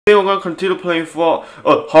we're gonna continue playing for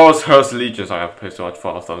Horus Legion. Sorry, I played so much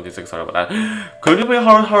for 76. Sorry about that. Continue playing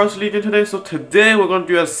Horus Legion today. So today we're gonna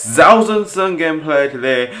do a 1000 Sun gameplay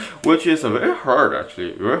today, which is very hard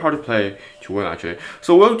actually, very hard to play to win actually.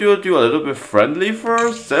 So we'll do a little bit friendly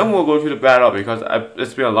first, then we'll go to the battle because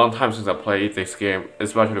it's been a long time since I played this game,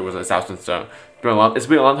 especially with 1000 Sun. It's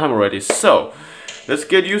been a long time already. So let's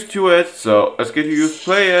get used to it. So let's get used to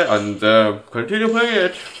play it and continue playing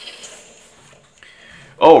it.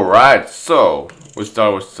 Alright, so we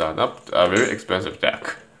start with a very expensive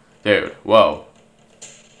deck. Dude, whoa.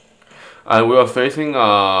 And we are facing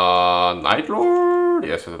a Night Lord?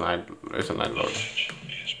 Yes, it's a Night Lord.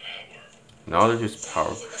 Knowledge is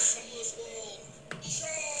power.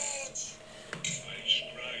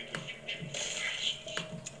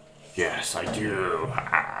 Yes, I do.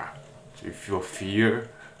 Do you feel fear?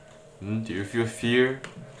 Do you feel fear?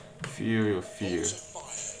 Feel your fear.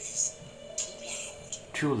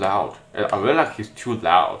 Too loud. I really like he's too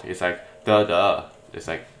loud. It's like duh. It's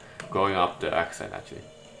like going up the accent actually.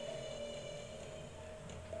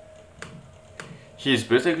 He's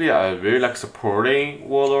basically a very like supporting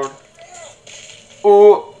warlord.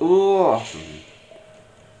 Oh.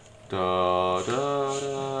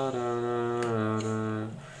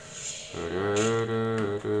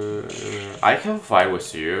 I can fight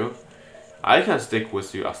with you. I can stick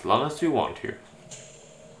with you as long as you want to.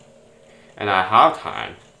 And I have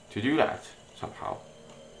time to do that somehow.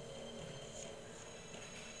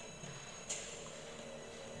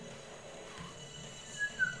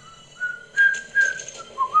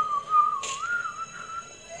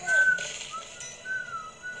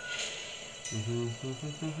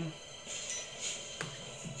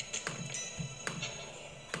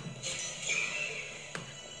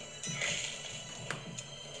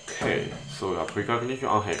 Okay, so we have precognition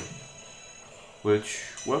on him, which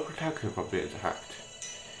will protect him from being attacked.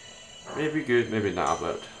 Maybe good, maybe not,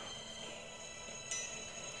 but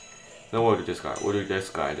then we'll do this guy. We'll do this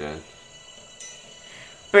guy then.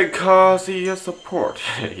 Because he is support.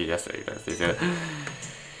 He just said.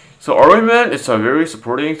 So Armament is a very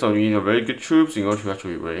supporting, so you need a very good troops in order to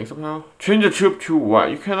actually win somehow. Change the troop to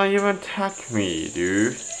what? You cannot even attack me,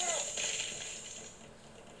 dude.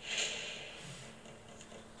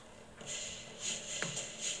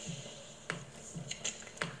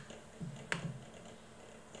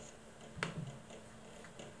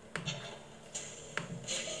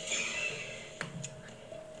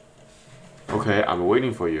 Okay, I'm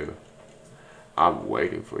waiting for you. I'm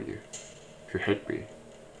waiting for you to hit me.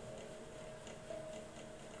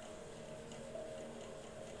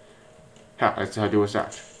 Yeah, let's see how to do with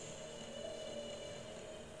that.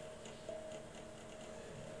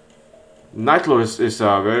 Night Lord is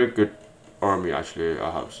a very good army actually,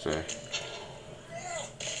 I have to say.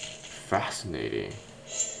 Fascinating.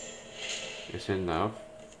 Is it enough?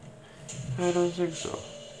 I don't think so.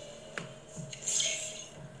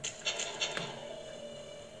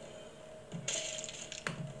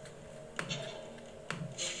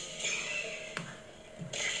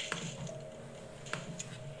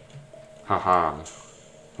 Haha,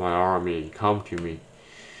 my army, come to me.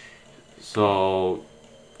 So,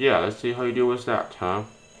 yeah, let's see how you deal with that, huh?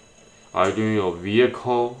 Are you doing your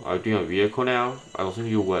vehicle? Are you doing a vehicle now? I don't think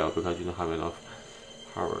you will because you don't have enough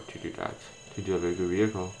power to do that, to do a very good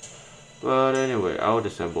vehicle. But anyway, I'll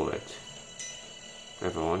disassemble it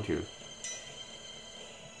if I want to.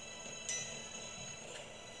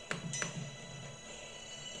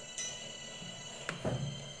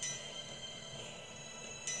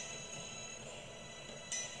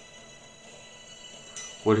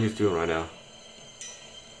 What he's doing right now.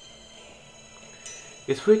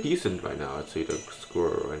 It's pretty decent right now, I'd say the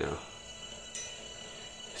score right now.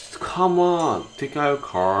 Come on, take out your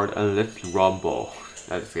card and let's rumble.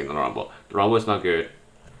 Let's get the rumble. The rumble is not good.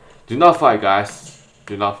 Do not fight, guys.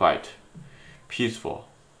 Do not fight. Peaceful.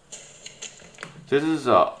 This is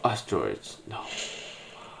asteroids. No.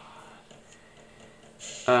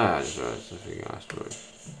 This is a freaking asteroid.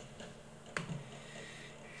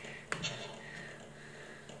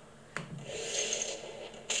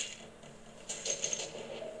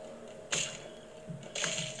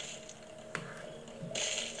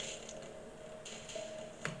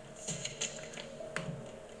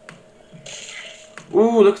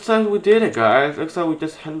 Ooh, looks like we did it, guys. Looks like we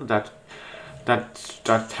just handled that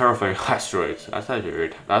terrifying asteroid. That's a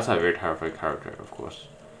very terrifying character, of course.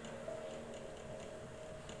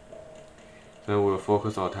 Then we'll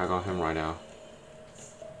focus our attack on him right now.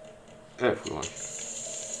 If we want.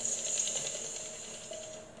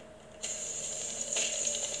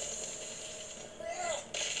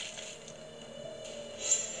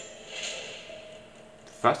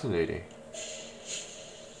 fascinating.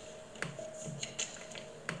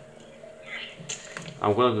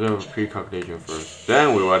 I'm gonna do a pre-calculation first.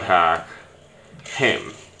 Then we will attack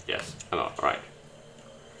him. Yes, I know, right.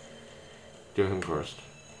 Do him first.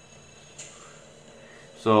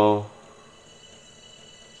 So,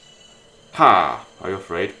 ha! Are you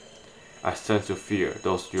afraid? I sense your fear.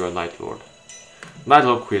 Those you are Night Lord. Night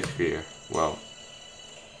Lord creates fear. Well,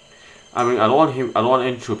 I mean, I don't want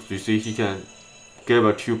any troops. You see, he can give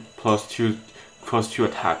a 2+2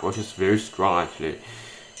 attack, which is very strong actually.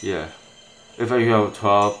 Yeah. If you have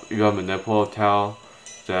 12, if you have a Manipulator,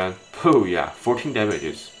 then pooh, yeah, 14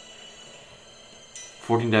 damages.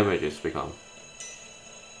 14 damages become.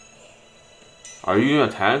 Are you in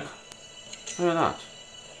a tank? No, you're not.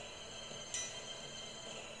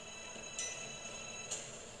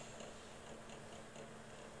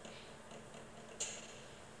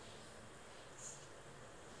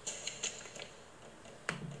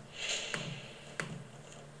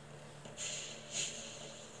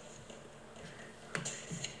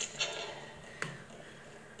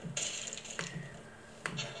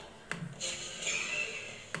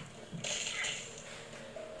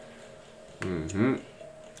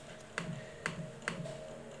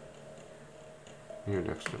 Here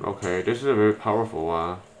next turn. Okay, this is a very powerful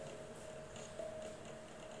one.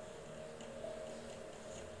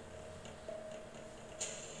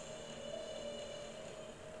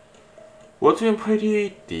 What's been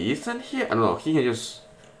pretty decent here? I don't know. He can just.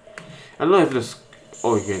 I don't know if this.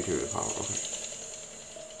 Oh, he can do the power. Okay.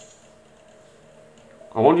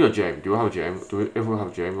 I want you a gem. Do you have a gem? If we have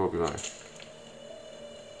a gem, it will be nice.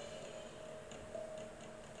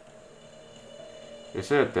 Is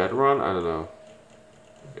it a dead run? I don't know.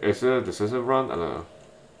 Is it a decisive run? I don't know.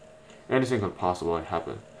 Anything could possibly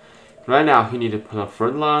happen. Right now, he needs to put a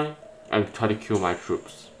front line and try to kill my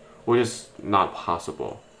troops, which is not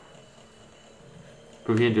possible.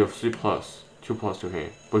 But he can do 3+, 2+ to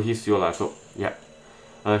him. But he's still alive, so yeah.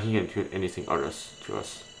 He can do anything others to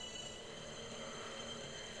us.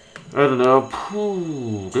 I don't know.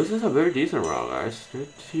 Pooh, this is a very decent round, guys.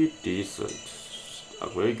 Pretty decent. A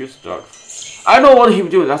very good start. I know what he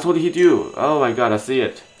do. That's what he do. Oh my god, I see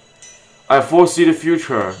it. I foresee the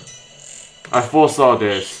future. I foresaw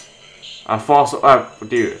this. I foresaw.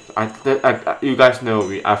 Dude, you guys know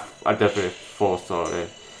me. I definitely foresaw it.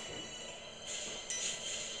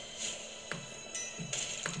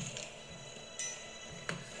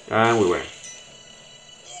 And we win.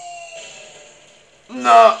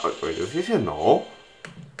 No. Wait, did he say no?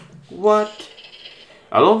 What?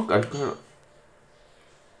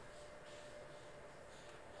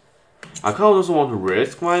 I kind of also want to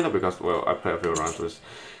risk mine because, well, I play a few rounds with,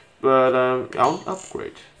 but I'll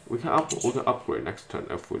upgrade. We can upgrade next turn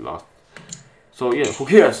if we lost. So yeah, who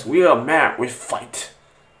cares? We are mad. We fight.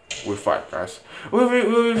 We fight, guys. We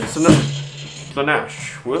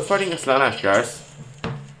Slanesh. We're fighting a Slanesh, guys.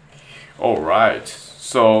 All right.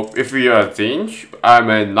 So if you are a Zinj, I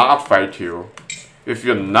may not fight you. If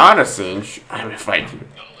you're not a Zinj, I may fight you.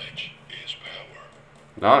 Knowledge is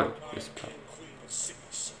power. Knowledge is power.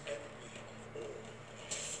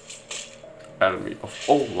 Enemy of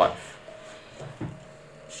all life.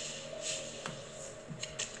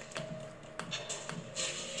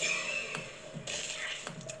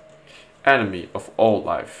 Enemy of all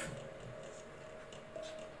life.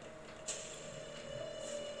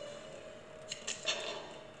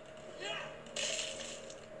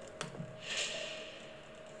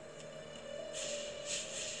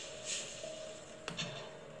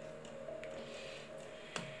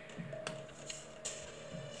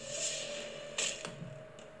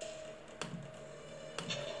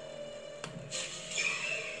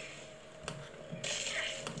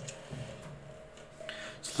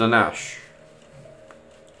 Slanesh.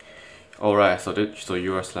 Alright, so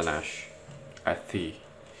you are Slanesh. I see.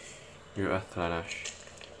 You are Slanesh.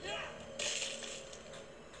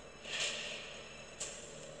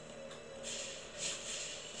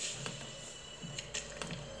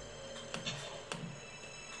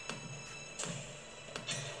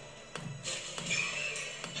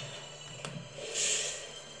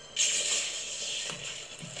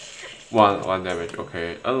 One damage,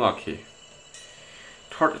 okay. Unlucky.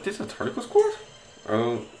 This is a Tardico squad?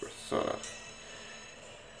 Oh, saw that.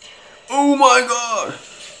 Oh my god!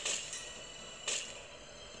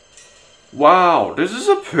 Wow, this is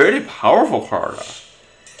a pretty powerful card.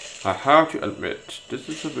 I have to admit, this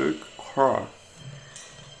is a very good card.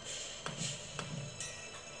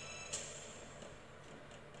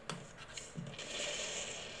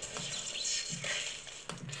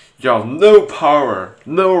 You have no power,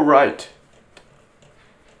 no right.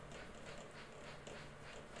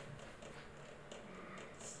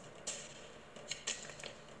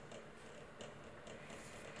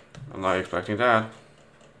 I'm not expecting that.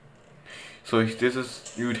 So this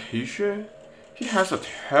is mutation? He has a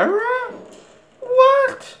terror?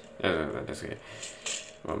 What? Yeah, that's okay.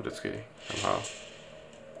 I'm just kidding. Somehow.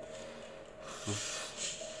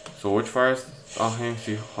 So which fires on him?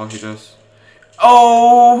 See how he does.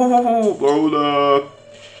 Oh, roll up.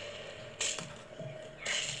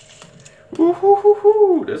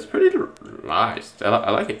 Woohoo! That's pretty nice.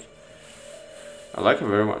 I like it. I like it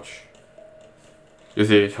very much. You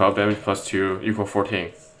see, 12 damage plus 2 equal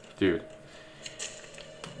 14. Dude.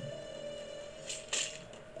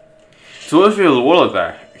 So if you roll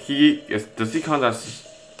that, does he count as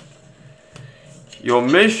your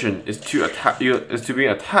mission is to attack be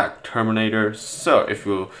an attack Terminator. So if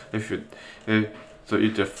you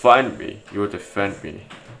defend me, you will defend me.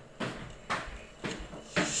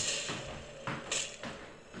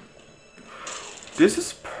 This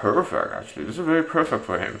is perfect actually. This is very perfect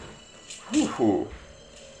for him. Woohoo.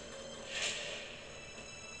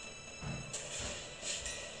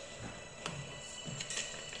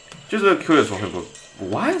 Just a little curious for him, but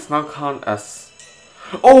why is not count as...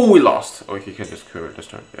 Oh, we lost! Oh, he can just cure it this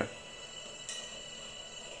turn, yeah.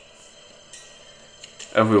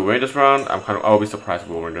 If we win this round, I'll be surprised if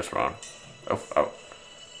we win this round.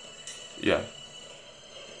 Yeah.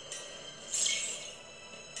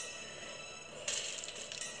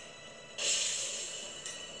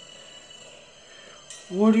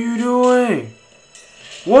 What are you doing?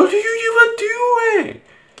 What are you even doing?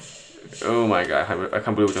 Oh my god, I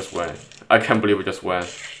can't believe we just won. I can't believe we just won.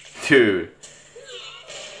 Dude.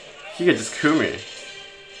 He can just kill me.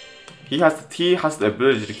 He has the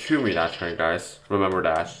ability to kill me that turn, guys. Remember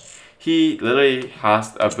that. He literally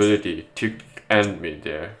has the ability to end me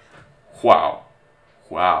there. Wow.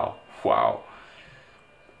 Wow. Wow.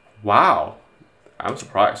 Wow. I'm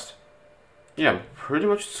surprised. Yeah, I'm pretty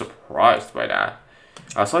much surprised by that.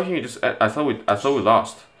 I thought we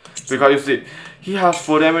lost. Because you see, he has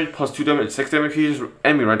 4 damage plus 2 damage, 6 damage, he just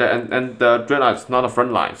end me right there, and the Dreadnought is not a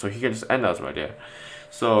front line, so he can just end us right there.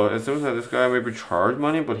 So it seems like this guy maybe charge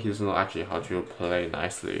money, but he doesn't know actually how to play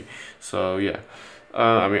nicely. So yeah,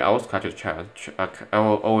 I mean, I always catch a chance. I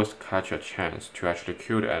will always catch a chance to actually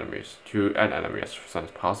kill the enemies, to end enemies as soon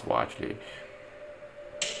as possible. Actually,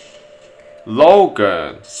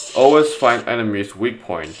 Logan always find enemies' weak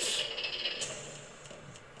points.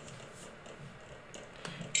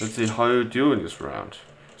 Let's see how you do in this round.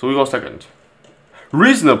 So we go second.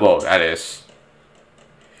 Reasonable, that is.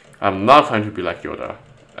 I'm not trying to be like Yoda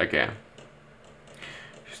again.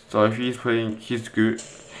 So if he's playing, he's good.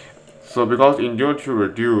 So because in order to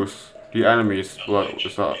reduce the enemy's blood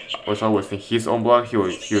without wasting his own blood, he will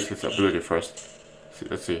use his ability first.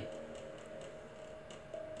 Let's see.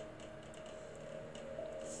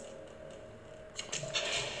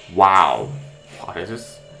 Wow. Wow, this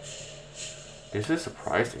is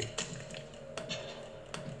surprising.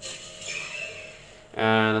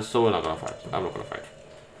 And so we're not gonna fight. I'm not gonna fight.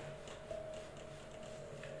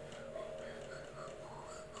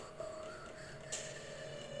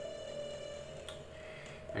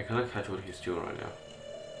 I cannot catch what he's doing right now.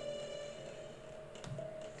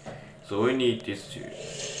 So we need these two.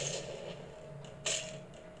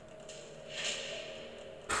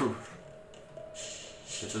 Poof.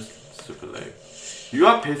 This is super late. You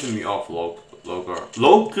are pissing me off, Logan.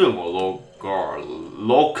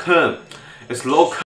 It's Logan.